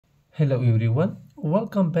Hello everyone,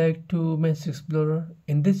 welcome back to Maths Explorer.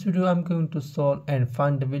 In this video I'm going to solve and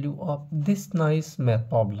find the value of this nice math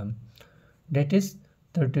problem, that is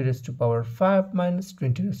 30 raised to power 5 minus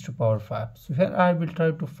 20 raised to power 5. So here I will try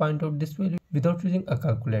to find out this value without using a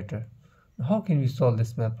calculator. How can we solve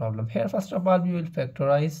this math problem? Here first of all we will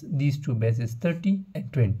factorize these two bases 30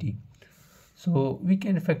 and 20. So we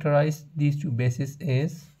can factorize these two bases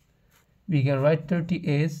as, we can write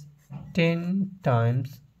 30 as 10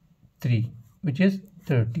 times 3, which is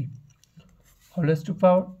 30 whole raised to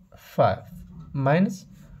power 5, minus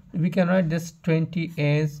we can write this 20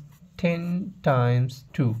 as 10 times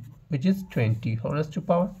 2, which is 20 whole raised to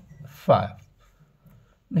power 5.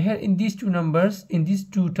 Now here in these two numbers, in these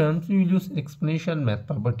two terms, we will use exponential math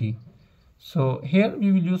property. So here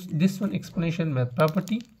we will use this one exponential math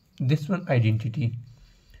property, this one identity.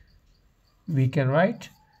 We can write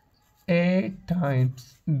a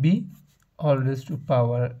times b whole raised to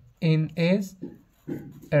power n as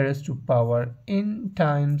a raised to power n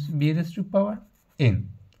times b raised to power n.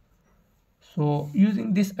 So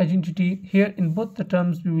using this identity here in both the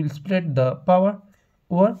terms, we will spread the power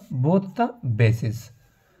over both the bases.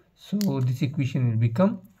 So this equation will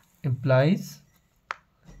become, implies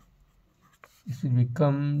this will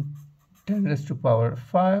become 10 raised to power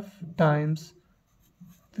 5 times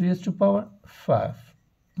 3 raised to power 5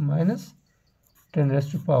 minus 10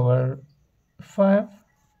 raised to power 5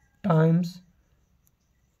 times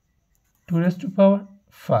 2 raised to power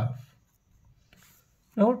 5.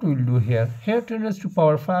 Now what we will do here, 10 raised to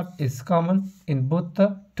power 5 is common in both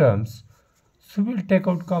the terms. So we will take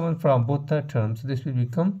out common from both the terms. This will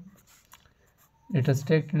become, let us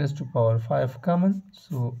take 10 raised to power 5 common.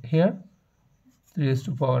 So here 3 raised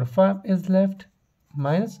to power 5 is left,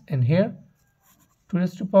 minus, and here 2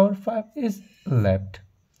 raised to power 5 is left.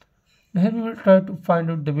 Now here we will try to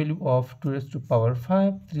find out the value of 2 raised to power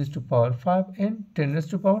 5, 3 raised to power 5 and 10 raised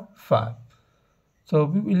to power 5. So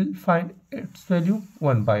we will find its value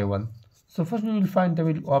one by one. So first we will find the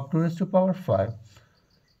value of 2 raised to power 5.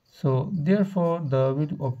 So therefore the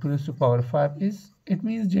value of 2 raised to power 5 is, it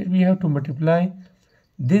means that we have to multiply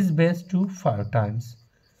this base to 5 times.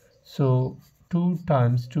 So 2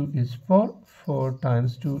 times 2 is 4, 4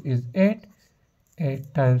 times 2 is 8,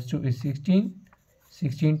 8 times 2 is 16,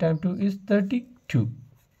 16 times 2 is 32.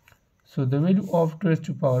 So the value of 2 raised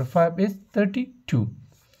to power 5 is 32.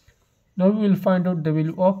 Now we will find out the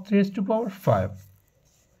value of 3 raised to power 5.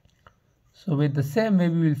 So with the same way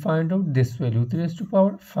we will find out this value, 3 raised to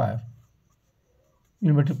power 5. We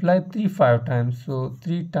will multiply 3 5 times. So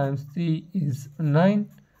 3 times 3 is 9,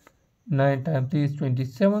 9 times 3 is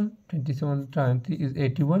 27, 27 times 3 is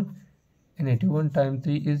 81, and 81 times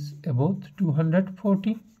 3 is about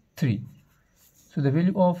 243. So the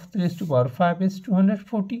value of 3 raised to power 5 is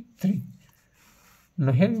 243.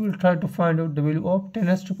 Now here we will try to find out the value of 10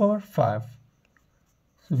 raised to power 5.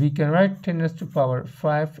 So we can write 10 raised to power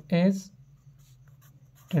 5 as,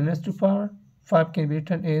 10 raised to power 5 can be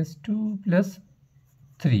written as 2 plus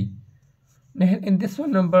 3. Now here in this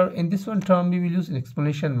one number, in this one term, we will use an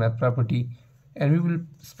exponential math property and we will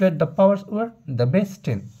spread the powers over the base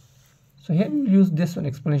 10. So here we will use this one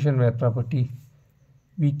exponential math property.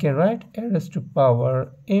 We can write a raised to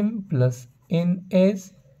power m plus n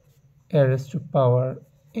as a raised to power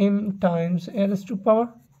m times a raised to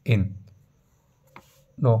power n.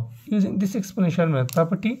 Now using this exponential math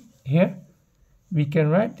property here, we can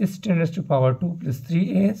write this 10 raised to power 2 plus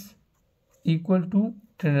 3 as equal to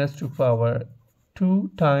 10 raised to power 2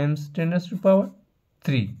 times 10 raised to power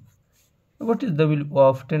 3. What is the value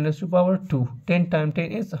of 10 raised to power 2? 10 times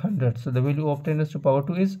 10 is 100. So the value of 10 raised to power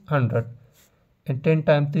 2 is 100. And 10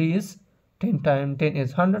 times 3 is, 10 times 10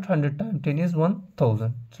 is 100, 100 times 10 is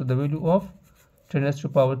 1000. So the value of 10 raised to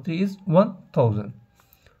power 3 is 1000.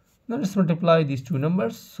 Now let's multiply these two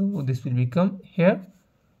numbers. So this will become here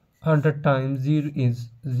 100 times 0 is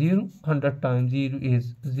 0, 100 times 0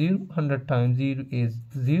 is 0, 100 times 0 is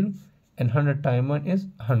 0, and 100 times 1 is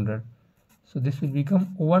 100. So this will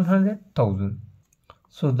become 100,000.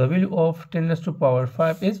 So the value of 10 raised to power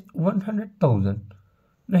 5 is 100,000.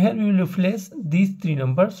 Now here we will replace these three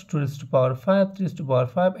numbers, 2 raised to power 5, 3 raised to power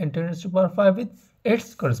 5 and 10 raised to power 5 with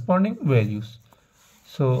its corresponding values.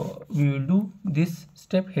 So we will do this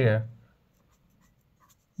step here.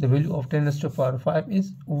 The value of 10 raised to power 5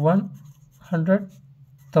 is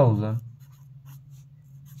 100,000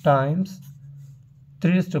 times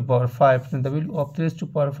 3 raised to power 5, and the value of 3 raised to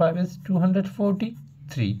power 5 is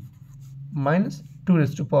 243, minus 2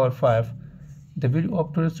 raised to power 5. The value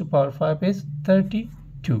of 2 raised to power 5 is 32.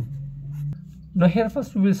 Now here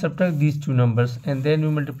first we will subtract these two numbers and then we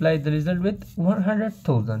multiply the result with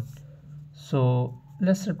 100,000. So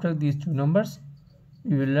let's subtract these two numbers.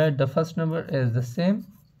 We will write the first number as the same,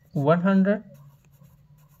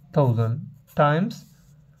 100,000 times.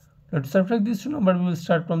 Now to subtract these two numbers, we will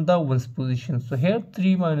start from the ones position. So here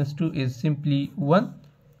 3 minus 2 is simply 1,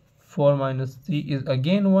 4 minus 3 is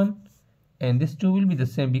again 1, and this 2 will be the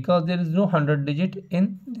same because there is no 100 digit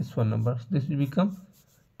in this one number. So this will become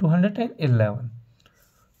 211.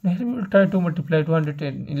 Now here we will try to multiply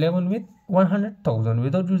 211 with 100,000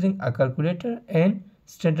 without using a calculator and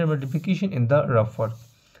standard multiplication in the rough work.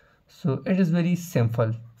 So it is very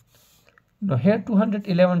simple. Now here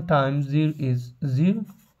 211 times 0 is 0,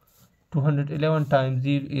 211 times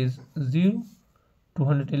 0 is 0,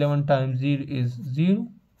 211 times 0 is 0,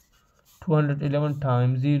 211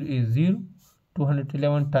 times 0 is 0,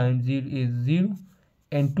 211 times 0 is 0,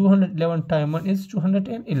 and 211 times 1 is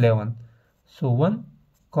 211. So 1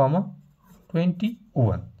 comma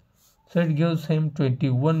 21. So it gives him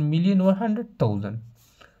 21,100,000.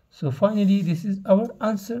 So finally this is our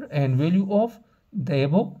answer and value of the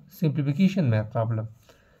above simplification math problem.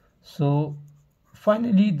 So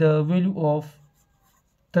finally the value of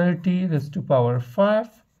 30 raised to power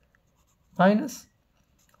 5 minus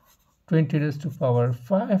 20 raised to power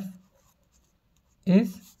 5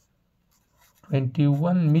 is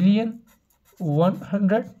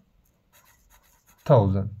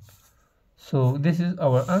 21,100,000. So this is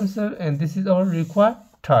our answer and this is our required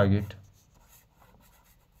target.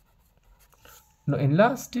 Now in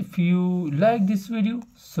last, if you like this video,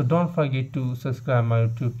 so don't forget to subscribe my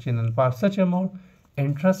YouTube channel for such a more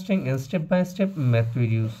interesting and step-by-step math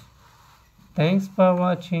videos. Thanks for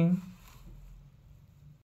watching.